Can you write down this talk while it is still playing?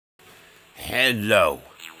Hello,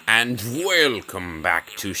 and welcome back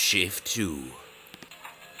to Shift 2.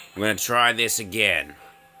 I'm gonna try this again.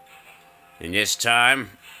 And this time,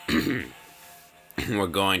 we're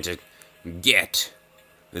going to get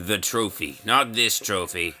the trophy. Not this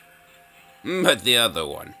trophy, but the other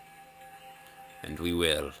one. And we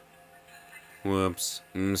will. Whoops,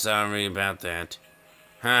 I'm sorry about that.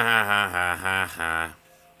 Ha ha ha ha ha ha.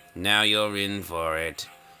 Now you're in for it.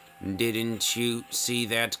 Didn't you see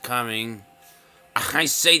that coming? I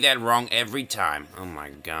say that wrong every time. Oh my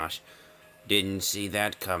gosh. Didn't see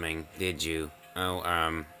that coming, did you?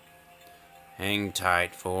 Oh, hang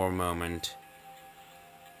tight for a moment.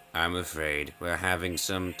 I'm afraid we're having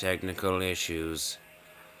some technical issues.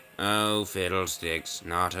 Oh, fiddlesticks,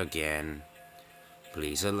 not again.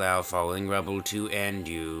 Please allow falling rubble to end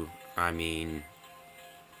you. I mean...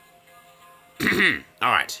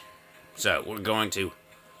 Alright. So, we're going to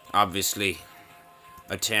obviously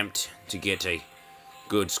attempt to get a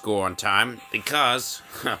good score on time because,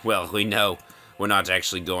 well, we know we're not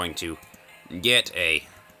actually going to get a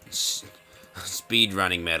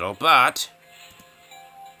speedrunning medal, but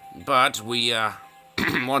we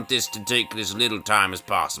want this to take as little time as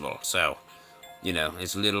possible. So, you know,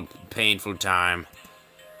 as little painful time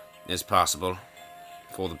as possible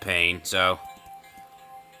for the pain. So,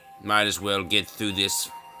 might as well get through this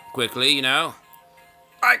quickly, you know?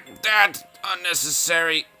 Like that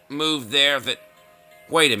unnecessary move there that...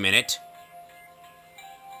 Wait a minute.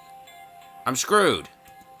 I'm screwed.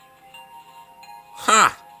 Huh.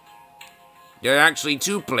 There are actually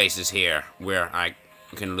two places here where I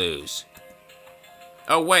can lose.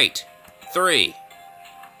 Oh, wait. 3.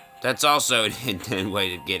 That's also a way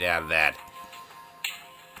to get out of that.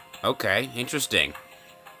 Okay, interesting.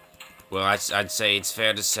 Well, I'd say it's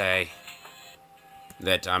fair to say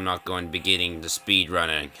that I'm not going to be getting the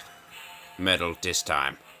speedrunning medal this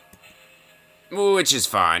time. Which is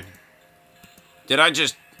fine. Did I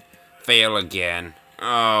just fail again?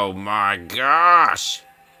 Oh my gosh!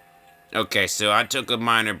 Okay, so I took a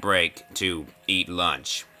minor break to eat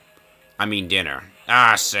lunch. I mean dinner.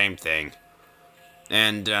 Ah, same thing.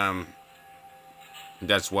 And,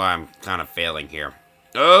 that's why I'm kind of failing here.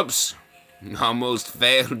 Oops! Almost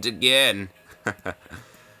failed again.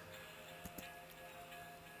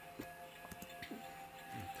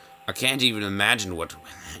 I can't even imagine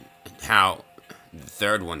how the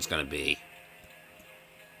third one's gonna be.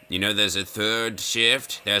 You know, there's a third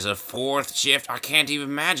shift, there's a fourth shift. I can't even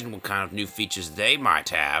imagine what kind of new features they might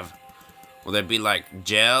have. Will there be like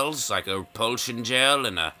gels, like a repulsion gel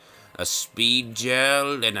and a speed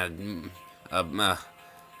gel and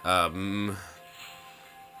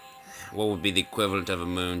what would be the equivalent of a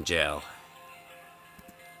moon gel?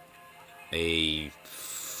 I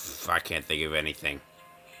can't think of anything.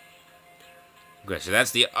 Okay, so that's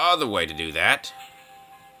the other way to do that.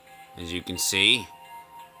 As you can see,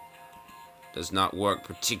 does not work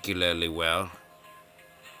particularly well.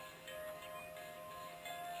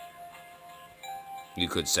 You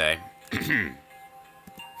could say.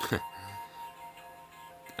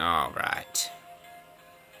 Alright.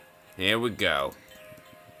 Here we go.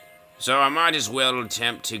 So I might as well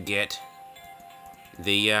attempt to get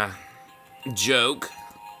the joke.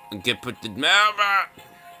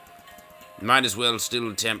 Might as well still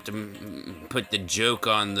attempt to put the joke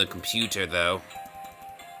on the computer, though.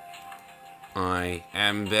 I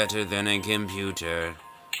am better than a computer.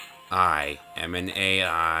 I am an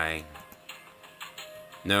AI.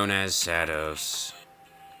 Known as Sados.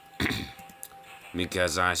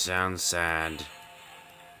 Because I sound sad.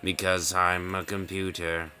 Because I'm a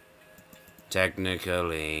computer.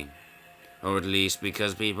 Technically. Or at least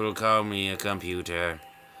because people call me a computer.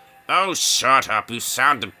 Oh, shut up, you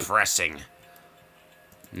sound depressing.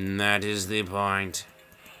 That is the point.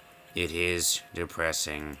 It is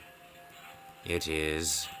depressing. It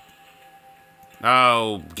is.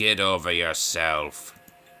 Oh, get over yourself.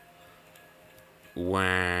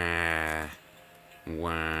 Wah.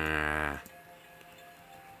 Wah.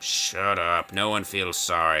 Shut up. No one feels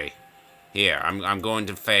sorry. Here, I'm going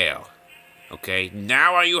to fail. Okay,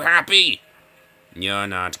 now are you happy? You're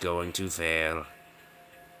not going to fail.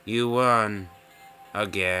 You won.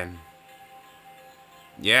 Again.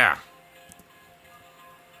 Yeah.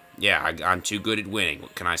 Yeah, I'm too good at winning.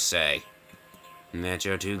 What can I say? That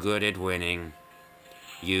you're too good at winning.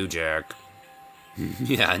 You jerk.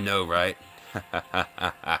 Yeah, I know, right?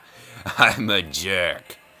 I'm a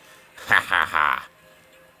jerk. Ha ha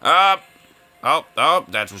ha. Oh,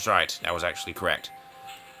 that was right. That was actually correct.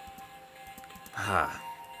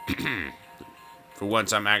 For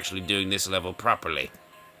once, I'm actually doing this level properly.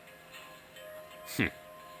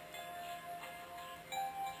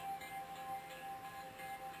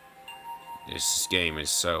 This game is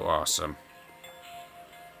so awesome.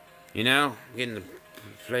 You know, even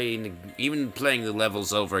playing the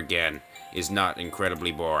levels over again is not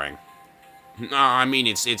incredibly boring. No, I mean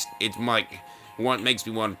it's like what makes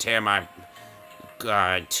me want to tear my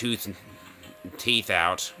teeth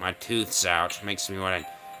out, my tooths out. Makes me want to.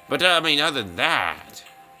 But I mean, other than that,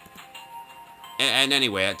 and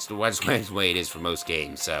anyway, that's the way it is for most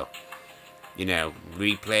games. So, you know,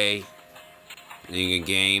 replaying a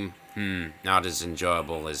game, not as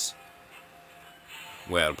enjoyable as,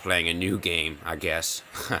 well, playing a new game, I guess.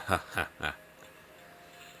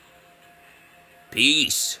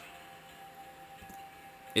 Peace.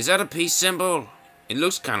 Is that a peace symbol? It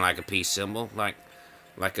looks kind of like a peace symbol, like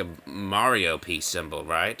a Mario peace symbol,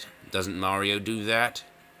 right? Doesn't Mario do that?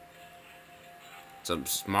 It's a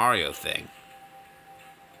Mario thing.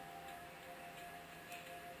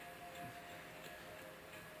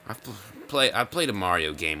 I played a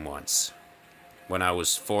Mario game once when I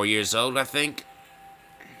was 4 years old, I think.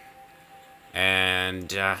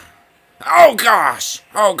 And oh gosh,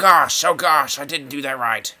 I didn't do that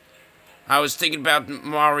right. I was thinking about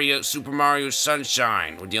Super Mario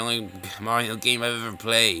Sunshine, the only Mario game I've ever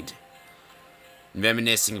played.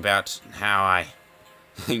 Reminiscing about how I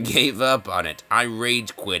gave up on it. I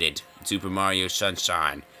rage quitted Super Mario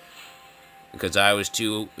Sunshine because I was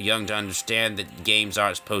too young to understand that games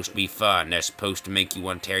aren't supposed to be fun. They're supposed to make you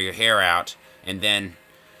want to tear your hair out, and then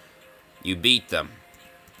you beat them.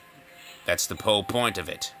 That's the whole point of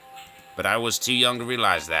it. But I was too young to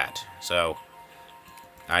realize that, so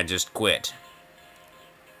I just quit.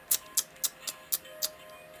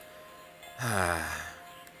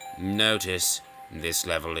 Notice, this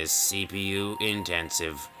level is CPU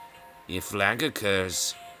intensive. If lag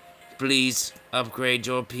occurs, please upgrade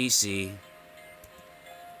your PC.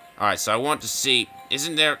 Alright, so I want to see,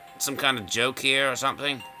 isn't there some kind of joke here or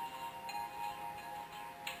something?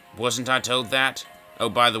 Wasn't I told that? Oh,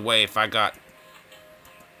 by the way,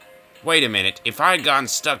 wait a minute, if I had gotten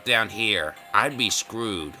stuck down here, I'd be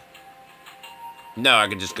screwed. No, I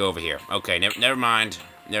could just go over here. Okay, never mind.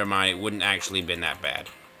 Never mind, it wouldn't actually have been that bad.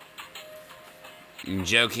 I'm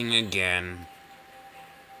joking again.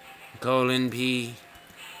 Colon P.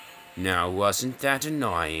 Now, wasn't that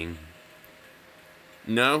annoying?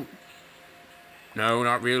 No. No,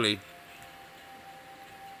 not really.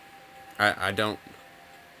 I don't...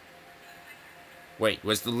 Wait,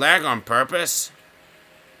 was the lag on purpose?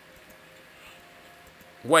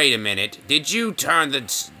 Wait a minute. Did you turn the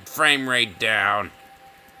frame rate down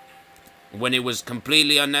when it was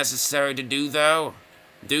completely unnecessary to do, though?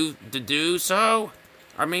 To do so?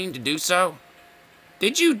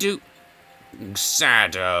 Did you do...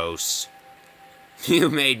 Sados. You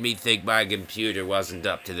made me think my computer wasn't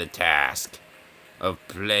up to the task of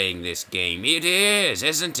playing this game. It is,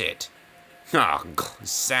 isn't it? Oh,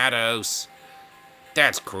 Sados.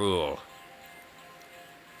 That's cruel.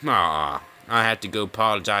 Aw, I have to go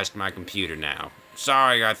apologize to my computer now.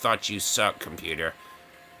 Sorry, I thought you sucked, computer.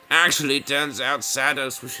 Actually, it turns out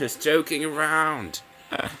Sados was just joking around.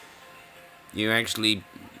 You actually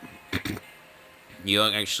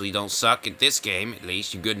don't suck at this game, at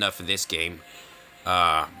least. You're good enough for this game.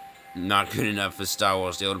 Not good enough for Star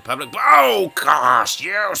Wars The Old Republic. Oh, gosh,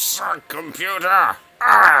 you suck, computer.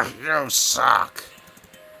 You suck.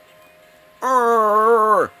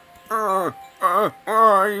 Why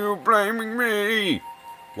are you blaming me?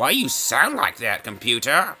 Why you sound like that,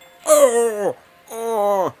 computer?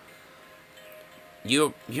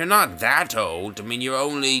 You're not that old. I mean, you're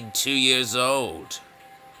only 2 years old.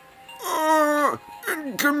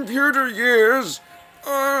 In computer years,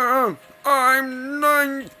 I'm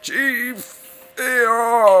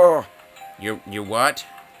 94. You what?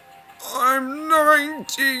 I'm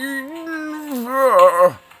 19.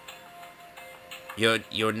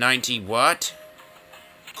 You're 90 what?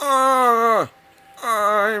 I'm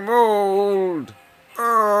old.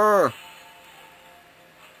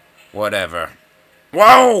 Whatever.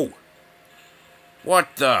 Whoa!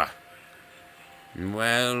 What the?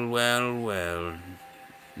 Well.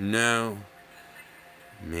 No.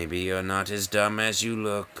 Maybe you're not as dumb as you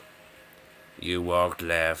look. You walked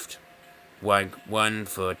left. 1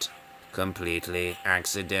 foot. Completely.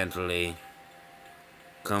 Accidentally.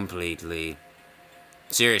 Completely.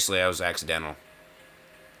 Seriously, I was accidental.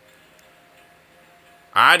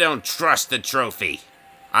 I don't trust the trophy.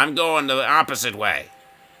 I'm going the opposite way.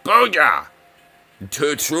 Booyah!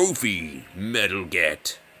 Teh Trophy, Metal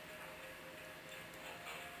Get.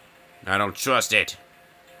 I don't trust it.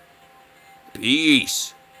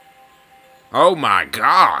 Peace. Oh my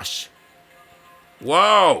gosh.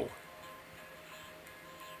 Whoa.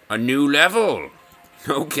 A new level.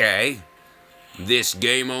 Okay. This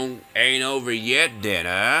game ain't over yet then,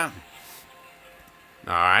 huh?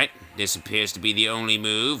 Alright, this appears to be the only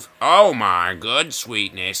move. Oh my good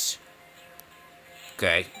sweetness.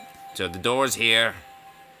 Okay, so the door's here.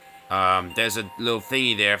 There's a little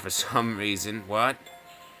thingy there for some reason. What?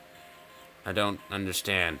 I don't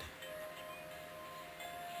understand.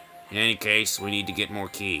 In any case, we need to get more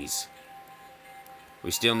keys. We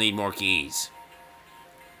still need more keys.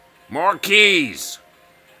 More keys!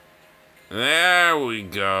 There we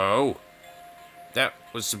go. That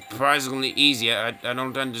was surprisingly easy. I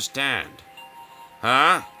don't understand.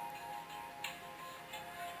 Huh?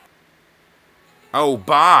 Oh,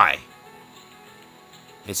 bye.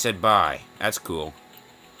 It said bye. That's cool.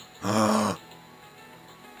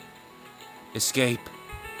 Escape.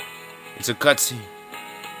 It's a cutscene.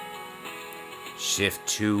 Shift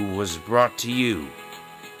 2 was brought to you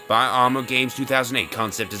by Armor Games 2008.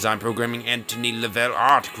 Concept design, programming, Anthony Lavelle.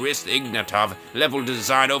 Art, Chris Ignatov. Level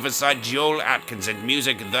design, oversight, Joel Atkinson.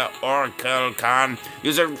 Music, The Oracle Khan.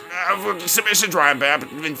 User submissions, Ryan Babb.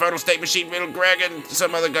 Infernal State Machine, Will Greg, and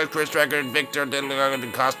some other guys, Chris Tracker, Victor, Dylan,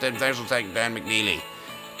 and Costa, and Thanks Tank, Dan McNeely.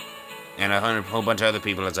 And a whole bunch of other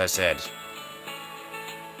people, as I said.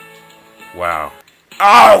 Wow.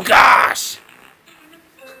 Oh, gosh!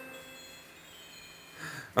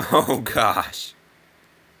 Oh, gosh.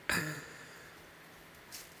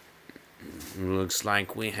 Looks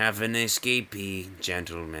like we have an escapee,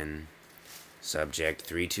 gentlemen. Subject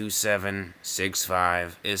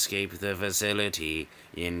 32765, escape the facility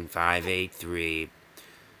in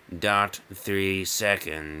 583.3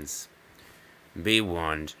 seconds. Be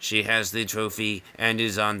warned, she has the trophy and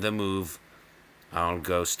is on the move. I'll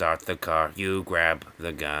go start the car. You grab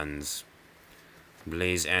the guns.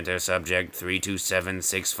 Please enter subject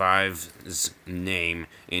 32765's name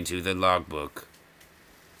into the logbook.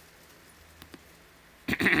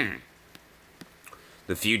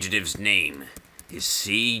 The fugitive's name is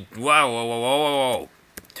C. Whoa.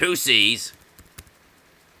 2 C's.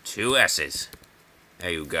 2 S's.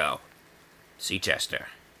 There you go. CChesster.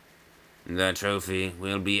 The trophy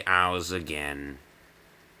will be ours again.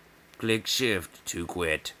 Click shift to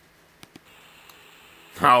quit.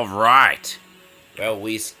 Alright. Well,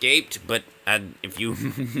 we escaped, but if you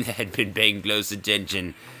had been paying close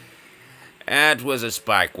attention, that was a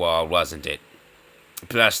spike wall, wasn't it?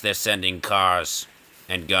 Plus, they're sending cars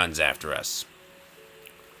and guns after us.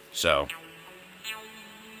 So,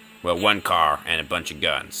 well, 1 car and a bunch of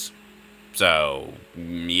guns. So,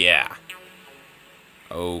 yeah.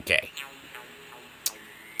 Okay.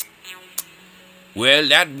 Well,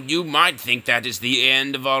 you might think that is the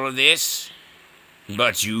end of all of this,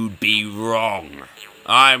 but you'd be wrong.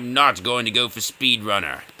 I'm not going to go for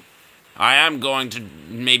speedrunner. I am going to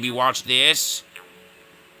maybe watch this,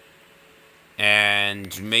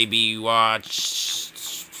 and maybe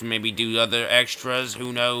do other extras,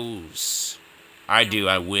 who knows? I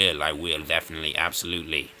will, definitely,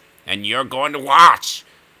 absolutely. And you're going to watch!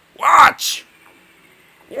 Watch!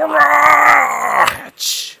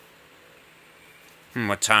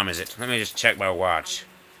 What time is it? Let me just check my watch.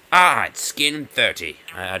 Ah, it's skin 30.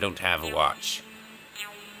 I don't have a watch.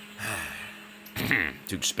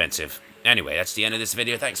 Too expensive. Anyway, that's the end of this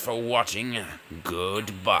video. Thanks for watching.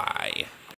 Goodbye.